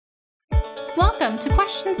Welcome to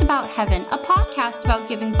Questions About Heaven, a podcast about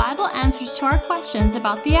giving Bible answers to our questions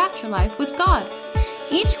about the afterlife with God.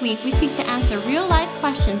 Each week, we seek to answer real-life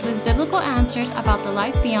questions with biblical answers about the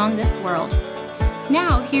life beyond this world.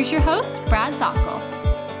 Now, here's your host, Brad Zockel.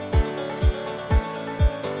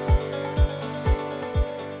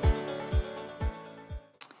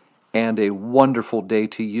 And a wonderful day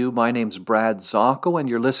to you. My name's Brad Zockel, and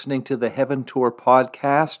you're listening to the Heaven Tour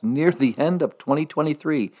podcast near the end of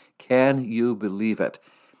 2023. Can you believe it?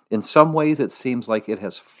 In some ways, it seems like it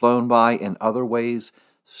has flown by. In other ways,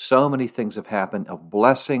 so many things have happened of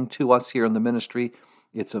blessing to us here in the ministry.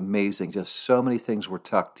 It's amazing. Just so many things were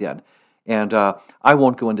tucked in. And I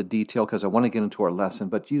won't go into detail because I want to get into our lesson,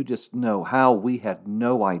 but you just know how we had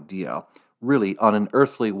no idea really on an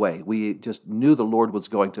earthly way. We just knew the Lord was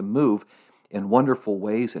going to move in wonderful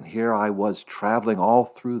ways, and here I was traveling all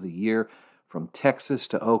through the year from Texas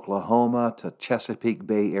to Oklahoma to Chesapeake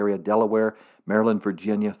Bay area, Delaware, Maryland,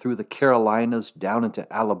 Virginia, through the Carolinas, down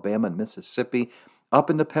into Alabama and Mississippi, up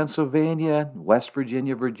into Pennsylvania, West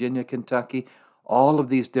Virginia, Kentucky, all of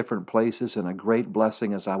these different places, and a great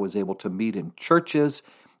blessing as I was able to meet in churches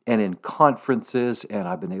and in conferences, and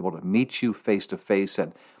I've been able to meet you face to face,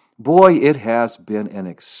 and boy, it has been an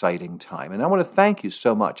exciting time. And I want to thank you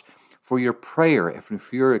so much for your prayer and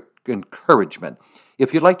for your encouragement.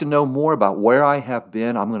 If you'd like to know more about where I have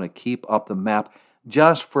been, I'm going to keep up the map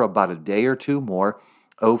just for about a day or two more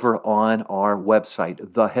over on our website,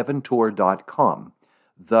 theheaventour.com.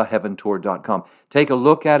 Theheaventour.com. Take a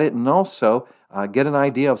look at it and also get an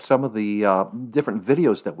idea of some of the different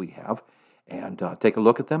videos that we have. And take a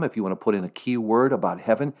look at them. If you want to put in a keyword about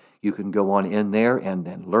heaven, you can go on in there and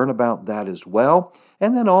then learn about that as well.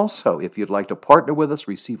 And then also, if you'd like to partner with us,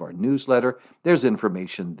 receive our newsletter, there's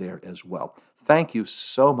information there as well. Thank you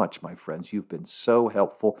so much, my friends. You've been so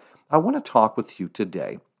helpful. I want to talk with you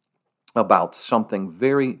today about something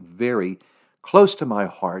very, very close to my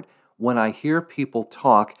heart when I hear people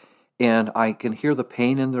talk and I can hear the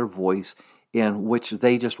pain in their voice in which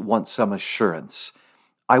they just want some assurance.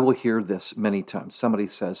 I will hear this many times. Somebody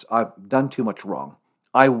says, I've done too much wrong.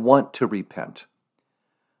 I want to repent.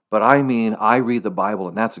 But I read the Bible,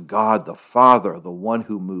 and that's God the Father, the one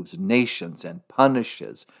who moves nations and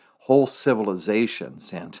punishes whole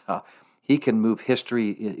civilizations. And he can move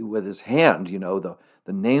history with his hand, the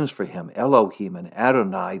names for him, Elohim and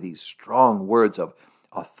Adonai, these strong words of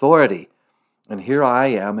authority. And here I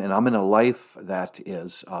am, and I'm in a life that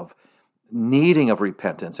is of needing of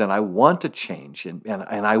repentance, and I want to change, and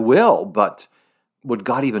I will, but would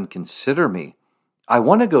God even consider me? I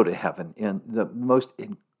want to go to heaven in the most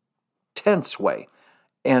intense way.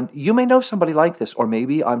 And you may know somebody like this, or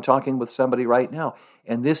maybe I'm talking with somebody right now,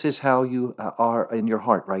 and this is how you are in your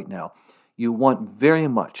heart right now. You want very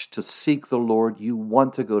much to seek the Lord. You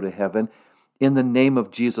want to go to heaven. In the name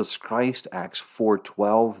of Jesus Christ, Acts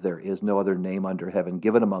 4:12, there is no other name under heaven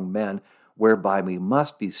given among men whereby we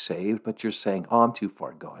must be saved, but you're saying, I'm too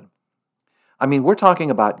far gone. We're talking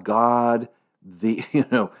about God, the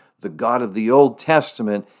God of the Old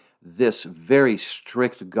Testament, this very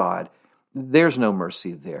strict God. There's no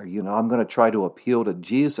mercy there. I'm going to try to appeal to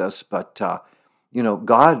Jesus, but,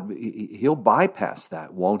 God, he'll bypass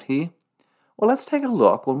that, won't he? Well, let's take a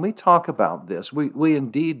look. When we talk about this, we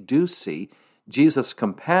indeed do see Jesus'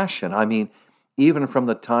 compassion. Even from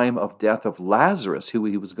the time of death of Lazarus, who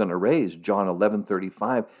he was going to raise, John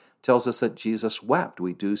 11:35 tells us that Jesus wept.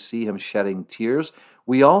 We do see him shedding tears.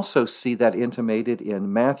 We also see that intimated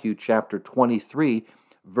in Matthew chapter 23,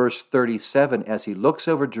 verse 37, as he looks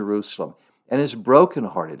over Jerusalem and is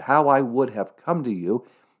brokenhearted. How I would have come to you,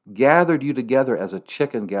 gathered you together as a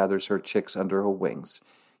chicken gathers her chicks under her wings.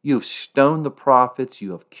 You've stoned the prophets,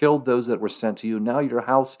 you have killed those that were sent to you. Now your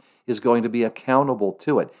house is going to be accountable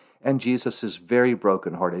to it. And Jesus is very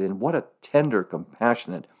brokenhearted. And what a tender,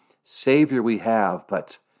 compassionate Savior we have.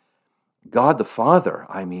 But God the Father,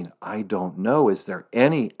 I don't know. Is there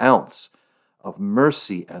any ounce of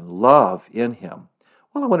mercy and love in him?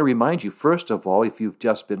 Well, I want to remind you, first of all, if you've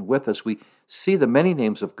just been with us, we see the many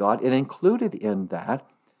names of God, and included in that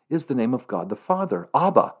is the name of God the Father,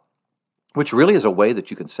 Abba, which really is a way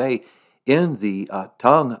that you can say in the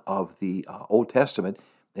tongue of the Old Testament,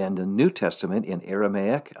 and the New Testament, in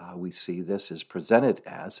Aramaic, we see this is presented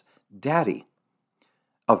as Daddy.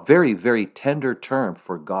 A very, very tender term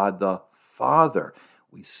for God the Father.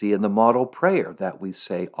 We see in the model prayer that we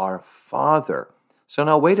say, Our Father. So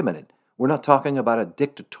now wait a minute. We're not talking about a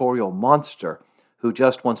dictatorial monster who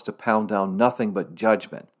just wants to pound down nothing but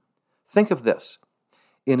judgment. Think of this.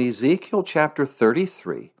 In Ezekiel chapter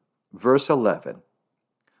 33, verse 11,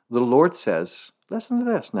 the Lord says, listen to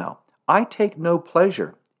this now, I take no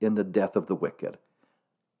pleasure in the death of the wicked.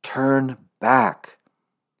 Turn back.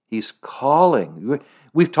 He's calling.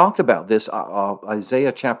 We've talked about this,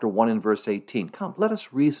 Isaiah chapter 1 and verse 18. Come, let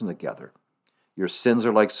us reason together. Your sins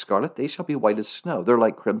are like scarlet, they shall be white as snow. They're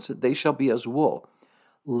like crimson, they shall be as wool.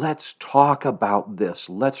 Let's talk about this.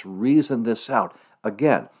 Let's reason this out.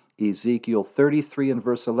 Again, Ezekiel 33 and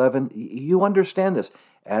verse 11, you understand this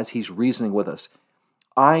as he's reasoning with us.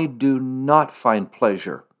 I do not find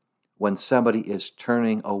pleasure when somebody is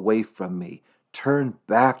turning away from me. Turn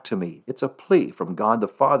back to me. It's a plea from God the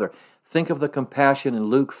Father. Think of the compassion in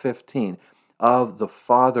Luke 15 of the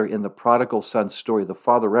Father in the prodigal son story, the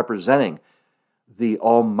Father representing the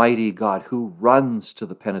Almighty God who runs to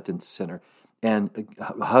the penitent sinner and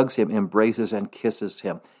hugs him, embraces and kisses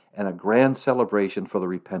him, and a grand celebration for the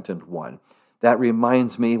repentant one. That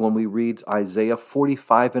reminds me when we read Isaiah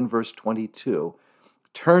 45 and verse 22,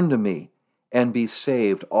 turn to me and be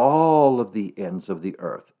saved, all of the ends of the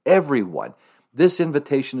earth, everyone. This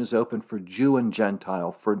invitation is open for Jew and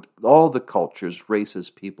Gentile, for all the cultures, races,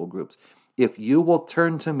 people groups. If you will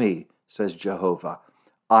turn to me, says Jehovah,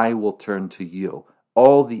 I will turn to you,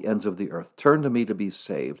 all the ends of the earth. Turn to me to be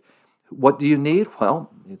saved. What do you need? Well,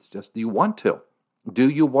 it's just, do you want to? Do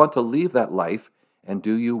you want to leave that life, and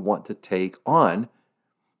do you want to take on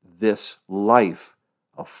this life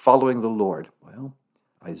of following the Lord? Well,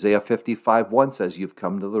 Isaiah 55:1 says you've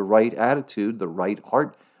come to the right attitude, the right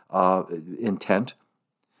heart intent.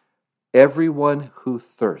 Everyone who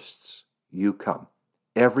thirsts, you come.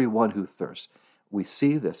 Everyone who thirsts. We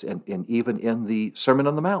see this even in the Sermon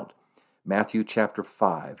on the Mount, Matthew chapter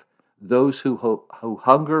 5. Those who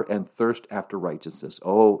hunger and thirst after righteousness,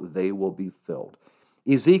 oh, they will be filled.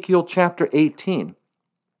 Ezekiel chapter 18,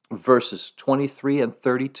 verses 23 and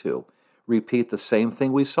 32 repeat the same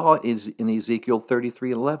thing we saw in Ezekiel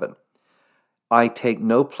 33:11. I take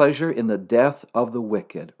no pleasure in the death of the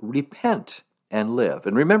wicked. Repent and live.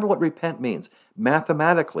 And remember what repent means.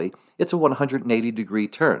 Mathematically, it's a 180-degree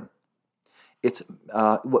turn. It's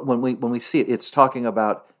when we see it, it's talking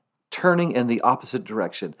about turning in the opposite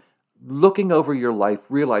direction, looking over your life,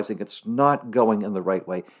 realizing it's not going in the right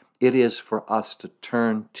way. It is for us to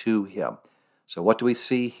turn to Him. So what do we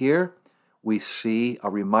see here? We see a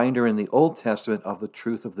reminder in the Old Testament of the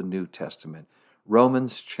truth of the New Testament.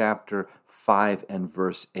 Romans chapter 5 and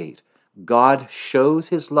verse 8. God shows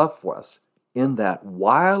His love for us in that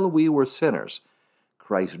while we were sinners,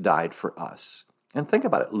 Christ died for us. And think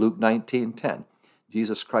about it, Luke 19:10.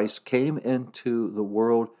 Jesus Christ came into the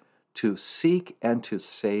world to seek and to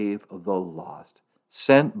save the lost,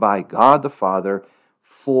 sent by God the Father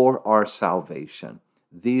for our salvation.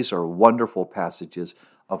 These are wonderful passages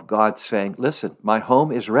of God saying, listen, my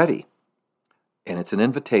home is ready. And it's an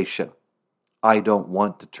invitation. I don't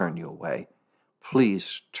want to turn you away.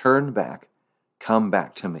 Please turn back. Come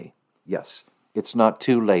back to me. Yes, it's not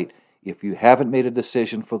too late. If you haven't made a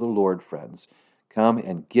decision for the Lord, friends, come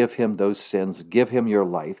and give Him those sins. Give Him your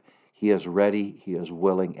life. He is ready, He is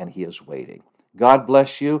willing, and He is waiting. God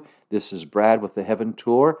bless you. This is Brad with the Heaven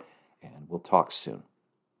Tour, and we'll talk soon.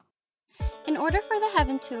 In order for the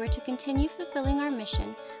Heaven Tour to continue fulfilling our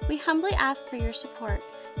mission, we humbly ask for your support.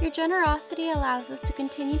 Your generosity allows us to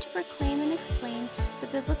continue to proclaim and explain the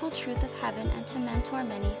biblical truth of heaven and to mentor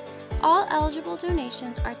many. All eligible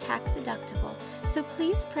donations are tax deductible, so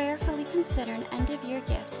please prayerfully consider an end-of-year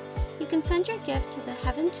gift. You can send your gift to the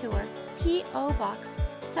Heaven Tour, P.O. Box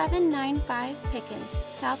 795 Pickens,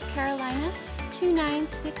 South Carolina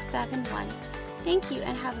 29671. Thank you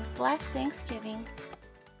and have a blessed Thanksgiving.